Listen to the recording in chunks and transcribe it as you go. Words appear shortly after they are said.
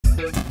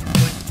Hey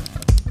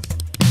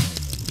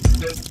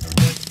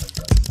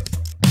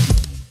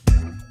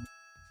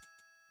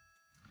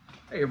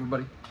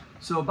everybody,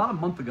 so about a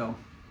month ago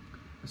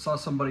I saw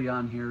somebody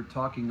on here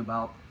talking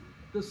about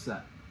this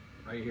set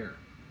right here,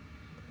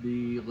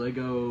 the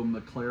LEGO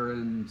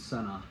McLaren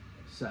Senna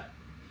set,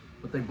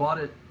 but they bought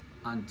it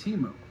on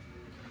Temu,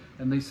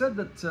 and they said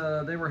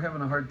that they were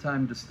having a hard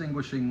time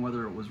distinguishing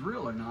whether it was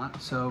real or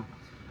not. So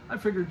I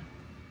figured,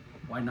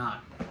 why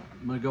not?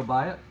 I'm gonna go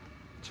buy it,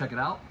 check it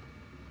out,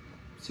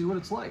 see what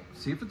it's like,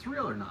 see if it's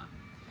real or not.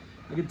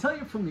 I can tell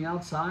you from the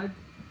outside,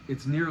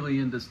 it's nearly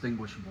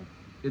indistinguishable.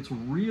 It's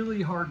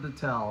really hard to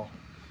tell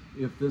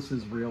if this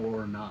is real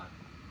or not.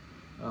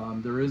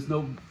 There is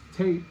no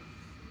tape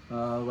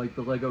like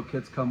the Lego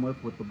kits come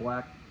with the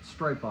black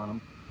stripe on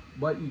them,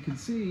 but you can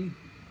see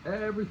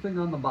everything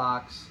on the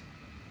box,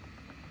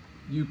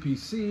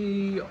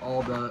 UPC,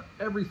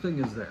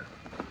 everything is there.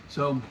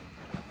 So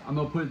I'm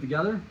gonna put it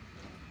together.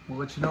 We'll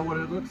let you know what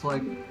it looks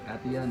like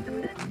at the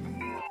end.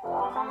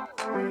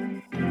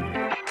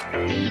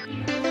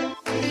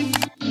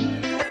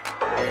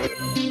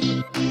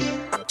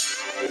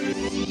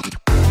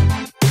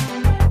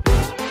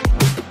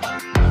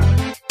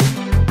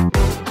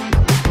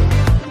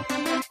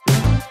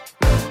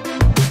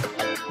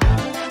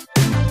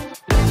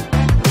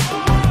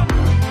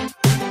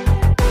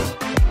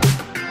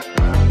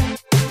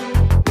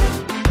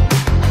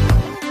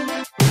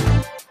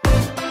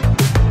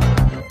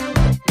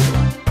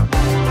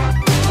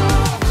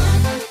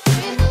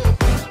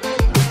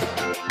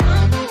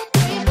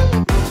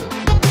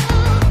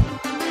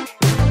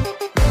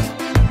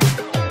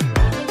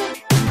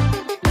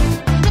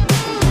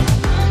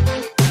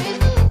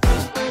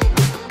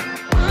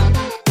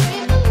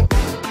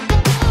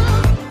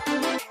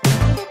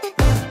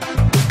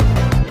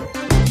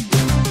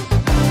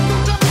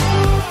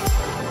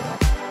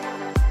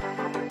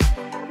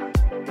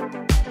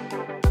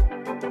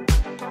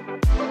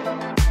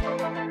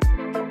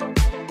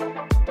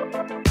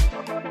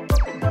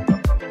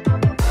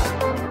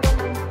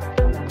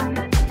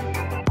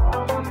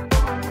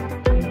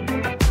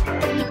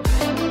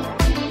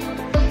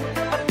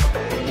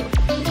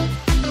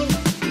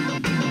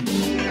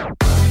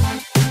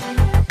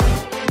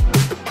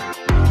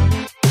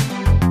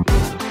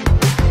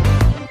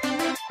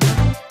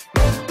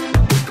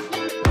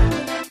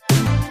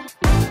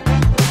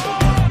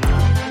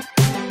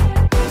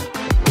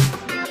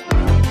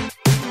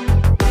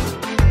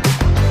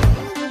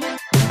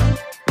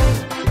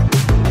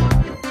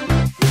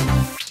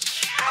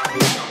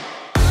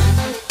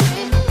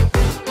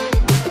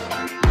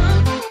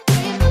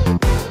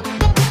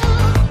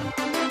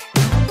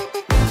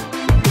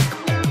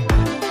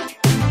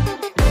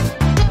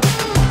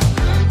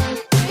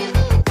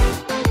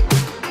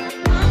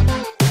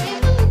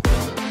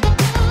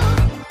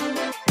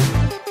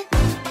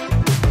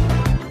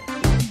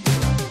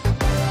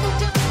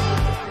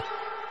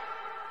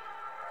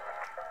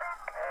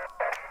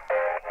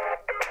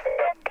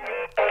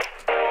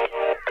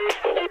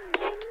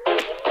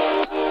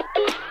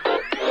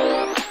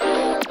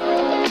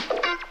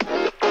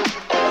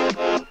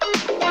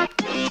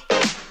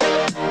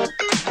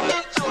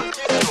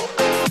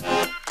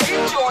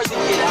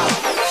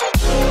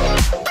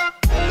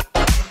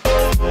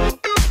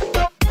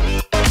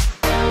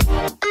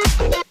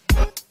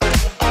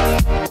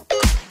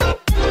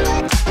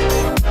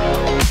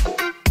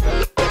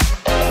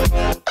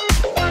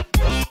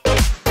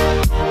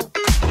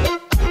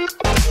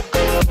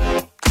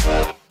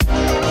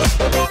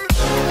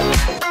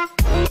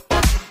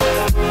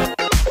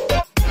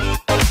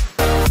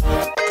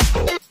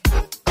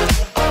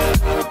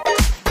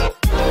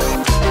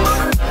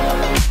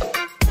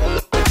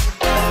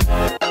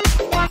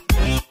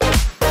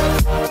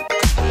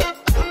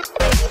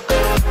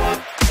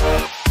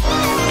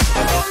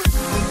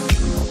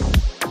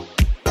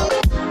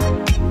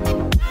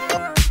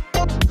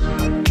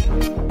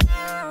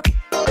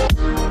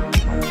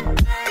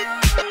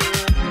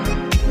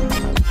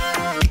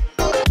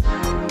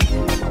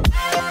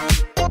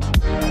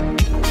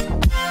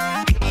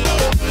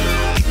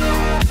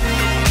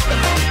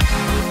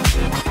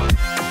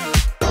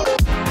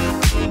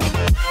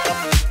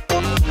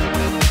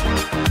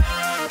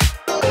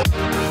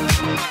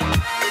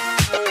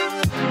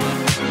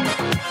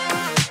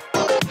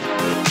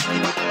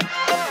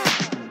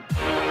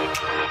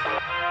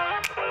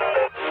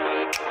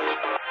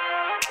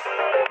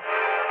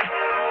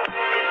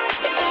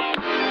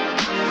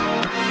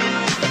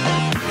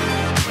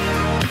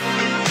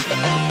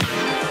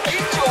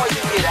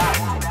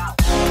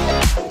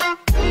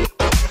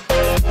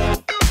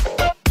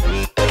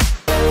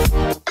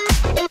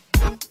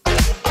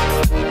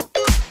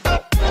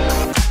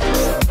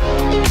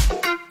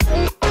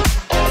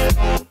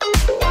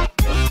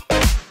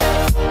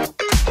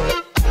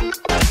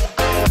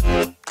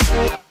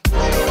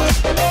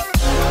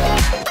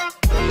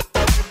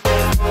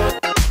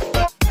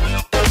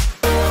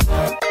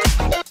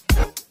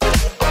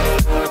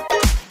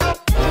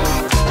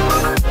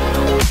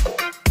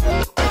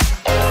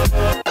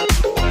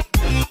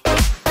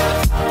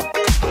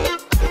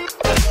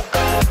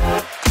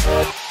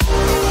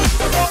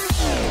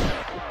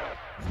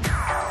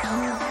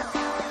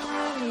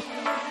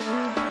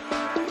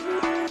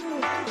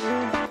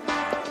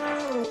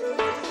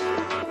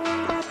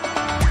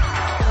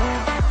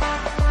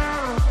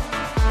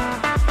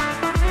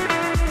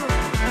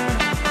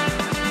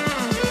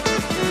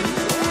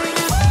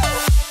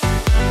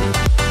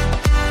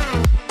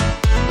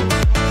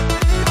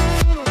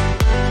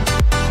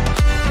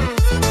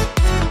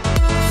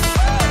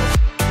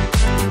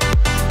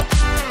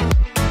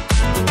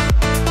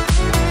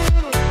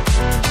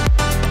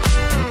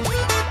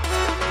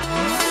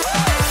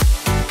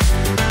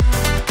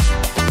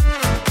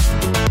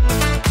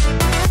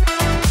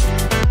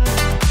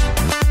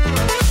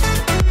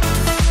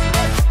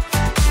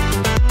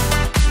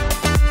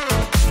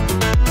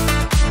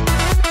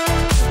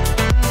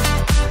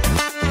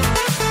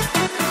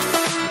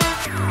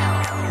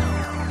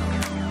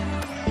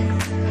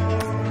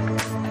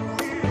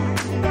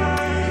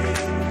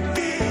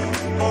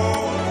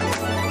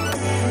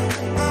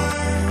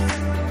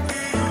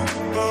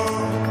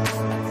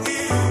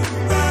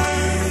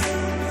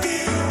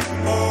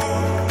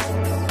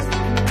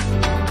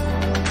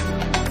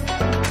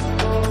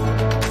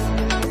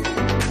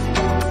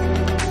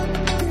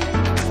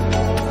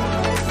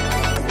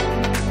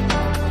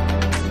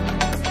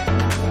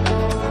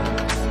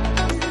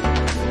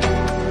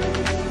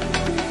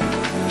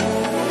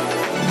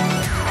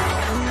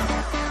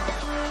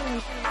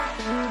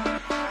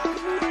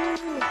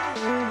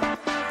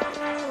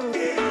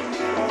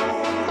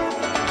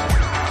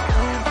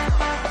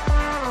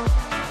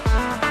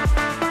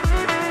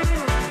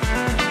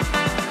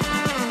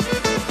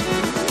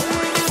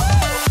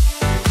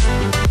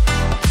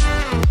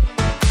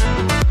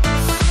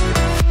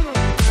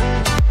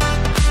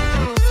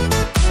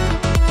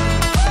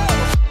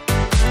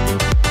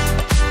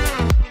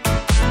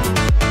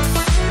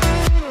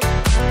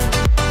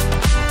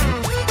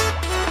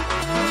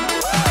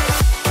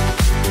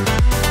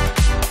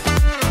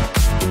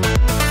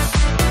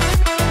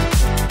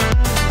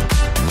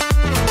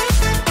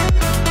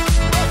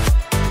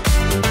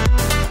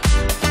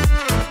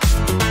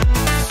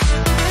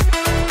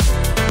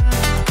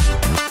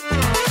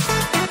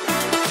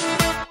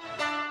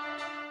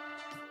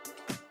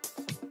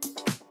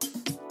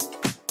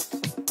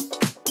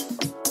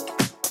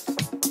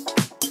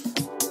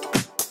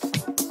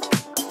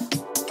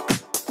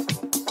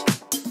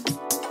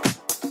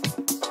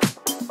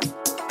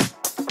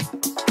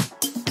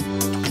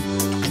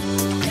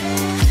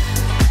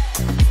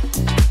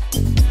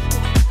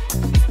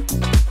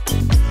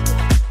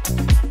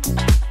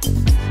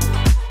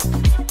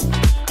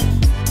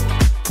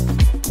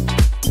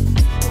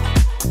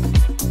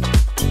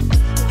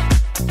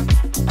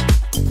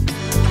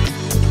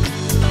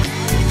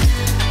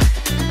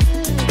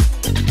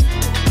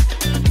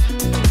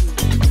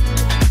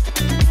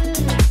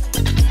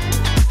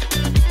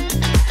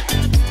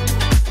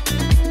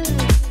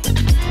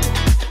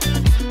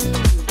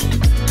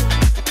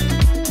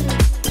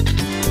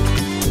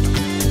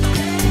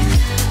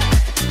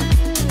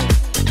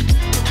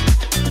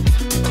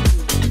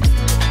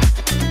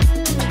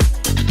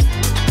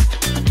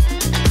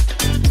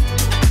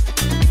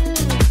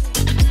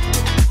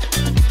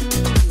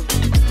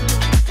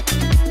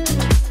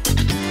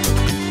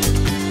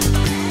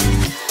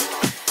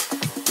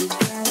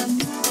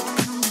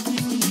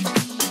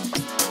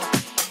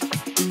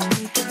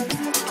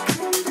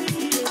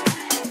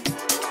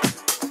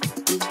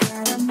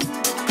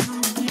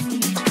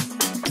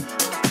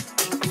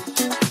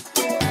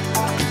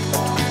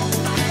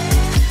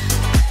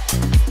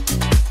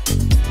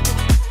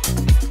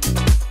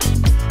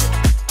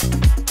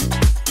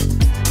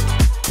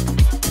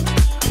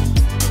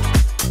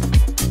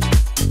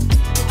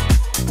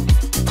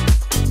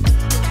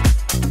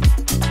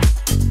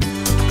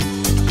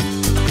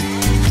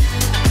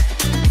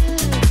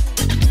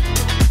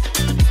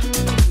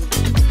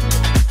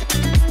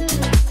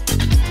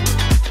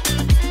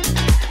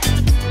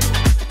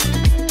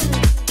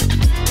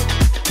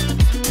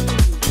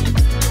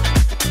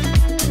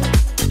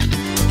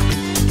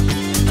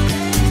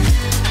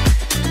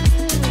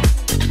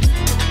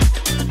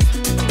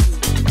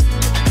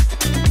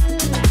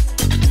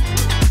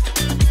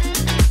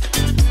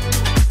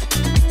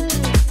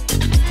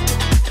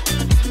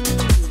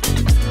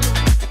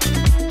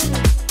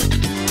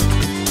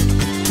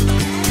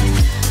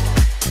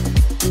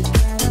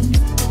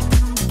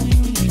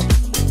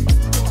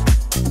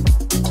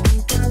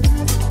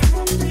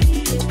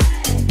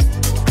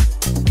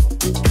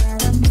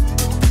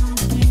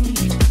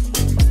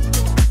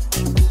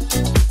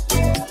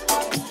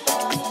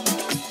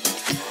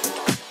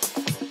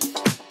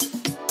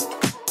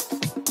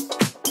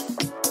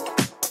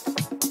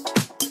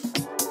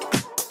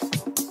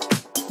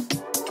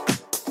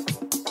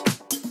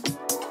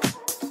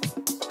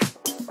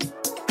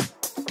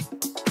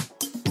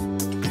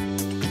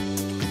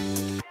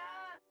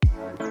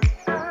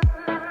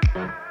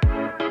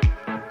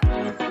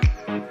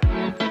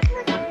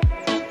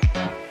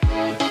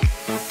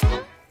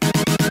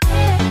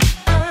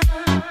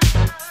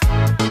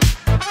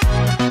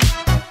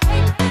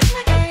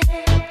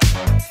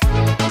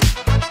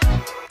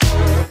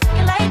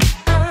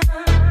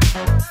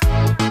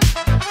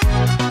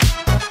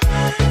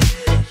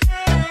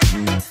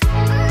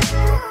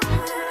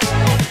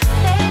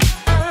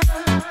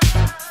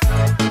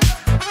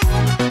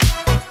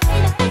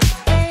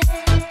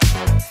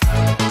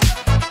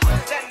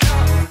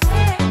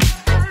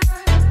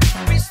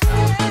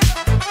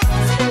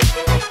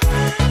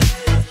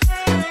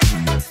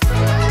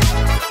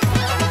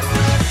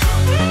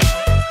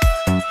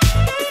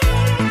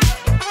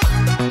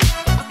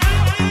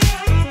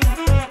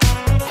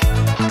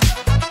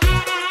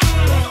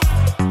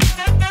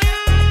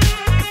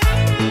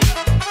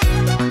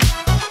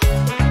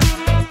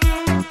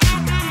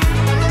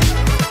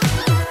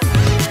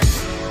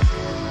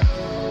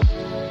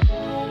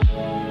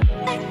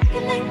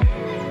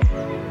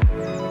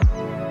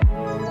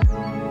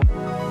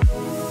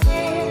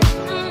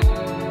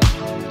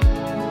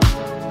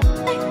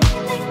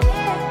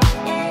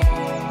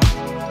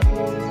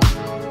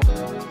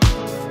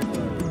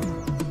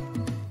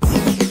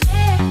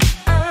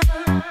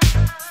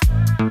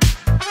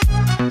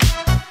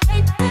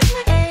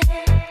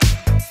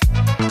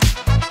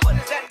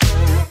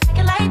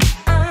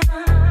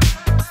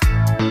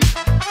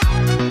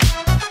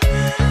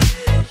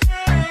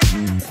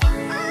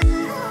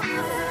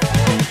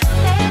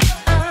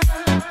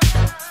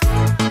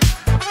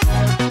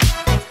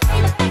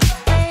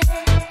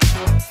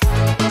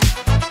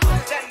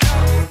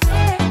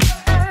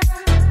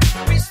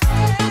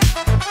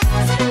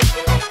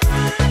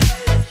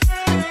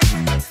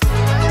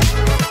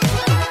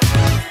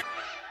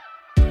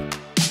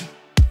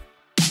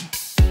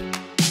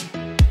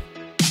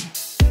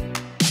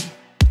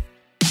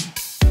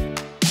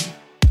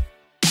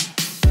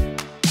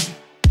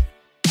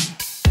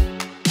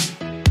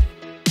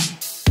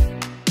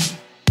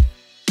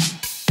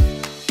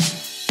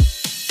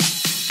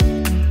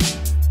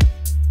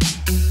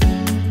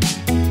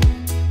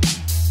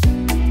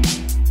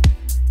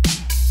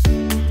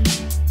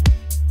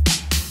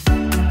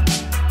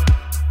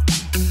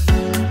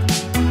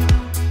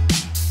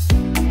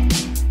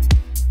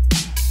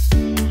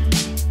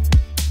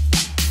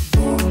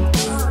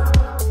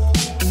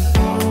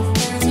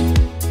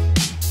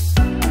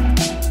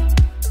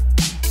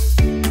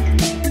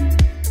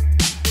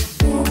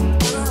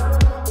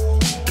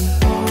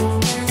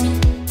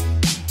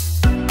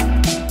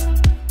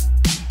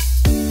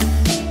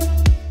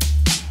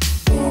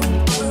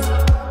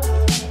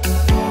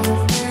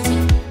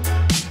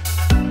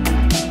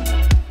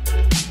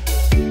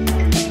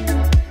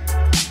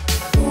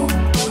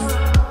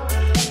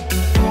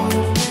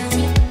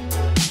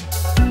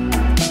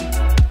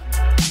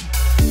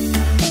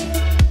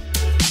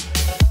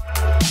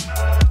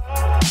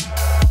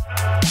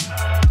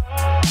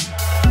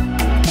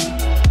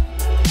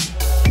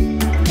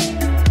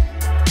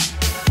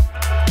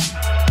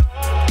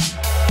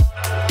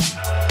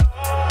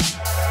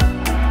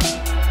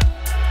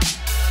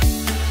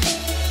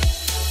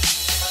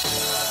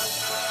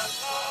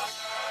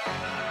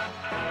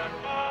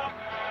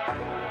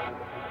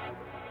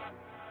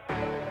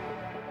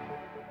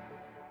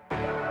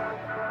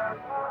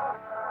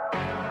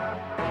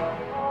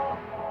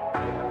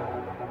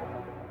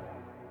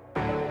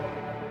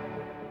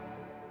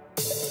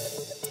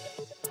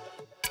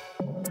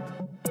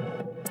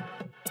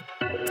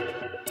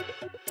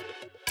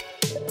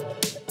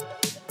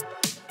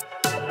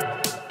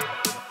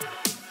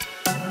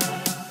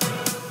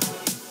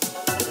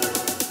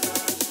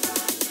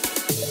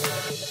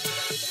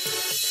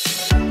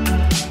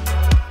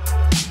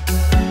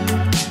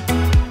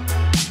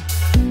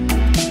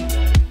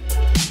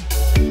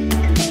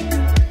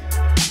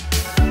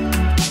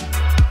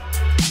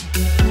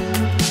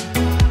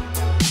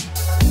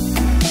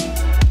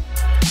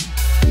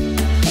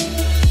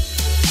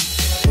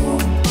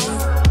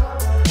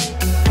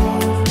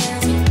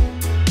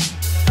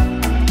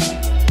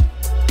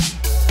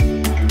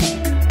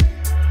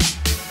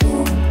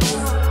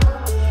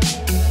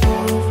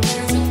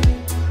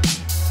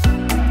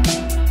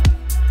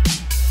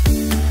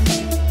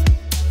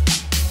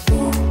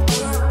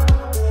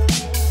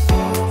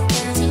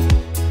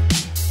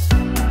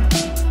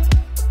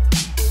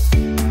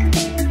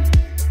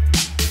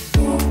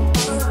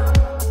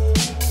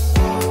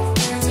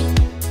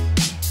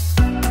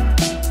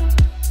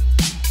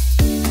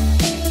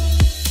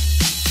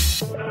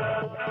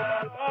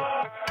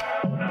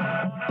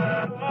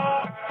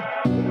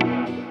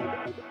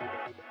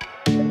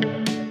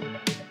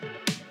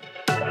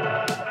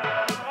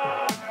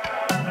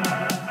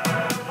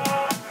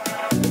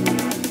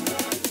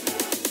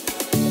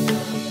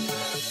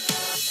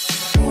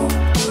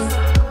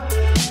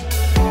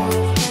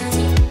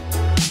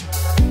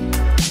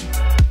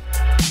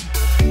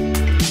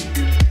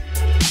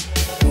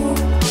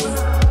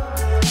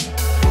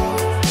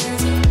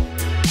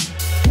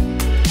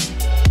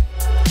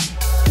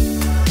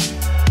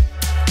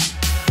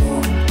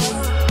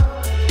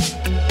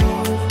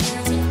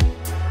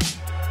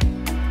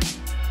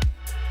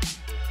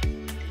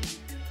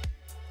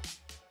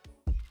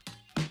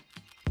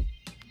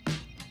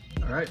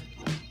 All right,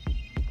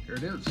 here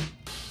it is.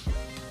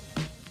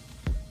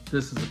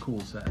 This is a cool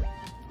set.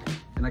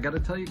 And I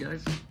gotta tell you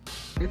guys,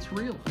 it's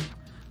real.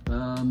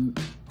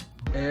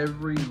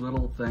 Every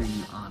little thing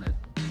on it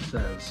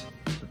says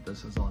that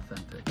this is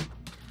authentic.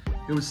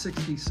 It was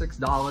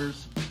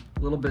 $66, a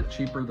little bit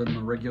cheaper than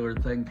the regular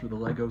thing through the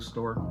LEGO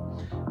store.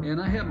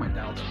 And I have my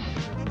doubts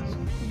with this,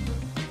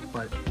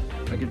 but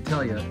I can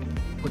tell you,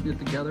 putting it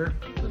together,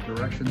 the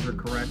directions are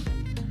correct.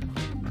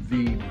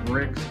 The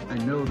bricks, I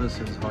know this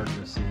is hard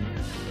to see.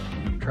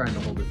 I'm trying to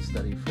hold it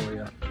steady for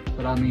you.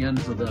 But on the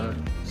ends of the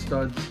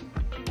studs,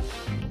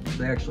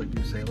 they actually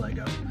do say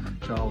LEGO.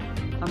 So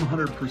I'm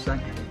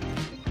 100%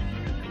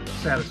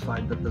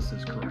 satisfied that this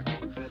is correct.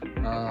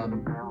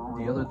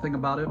 The other thing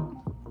about it,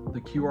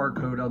 the QR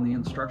code on the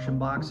instruction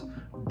box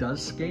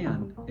does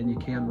scan and you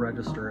can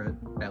register it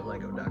at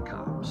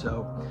lego.com.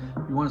 So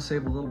if you want to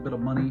save a little bit of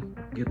money,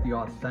 get the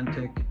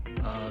authentic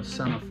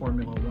Senna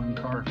Formula 1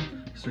 car,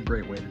 it's a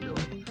great way to do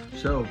it.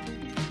 So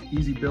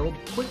easy build,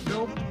 quick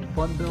build,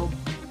 fun build,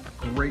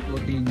 great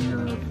looking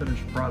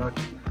finished product.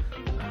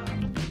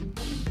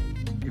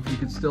 If you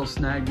could still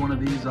snag one of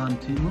these on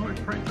Temu, I'd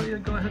probably tell you to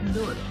go ahead and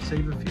do it.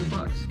 Save a few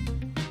bucks.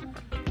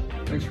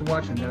 Thanks for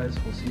watching, guys.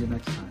 We'll see you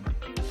next time.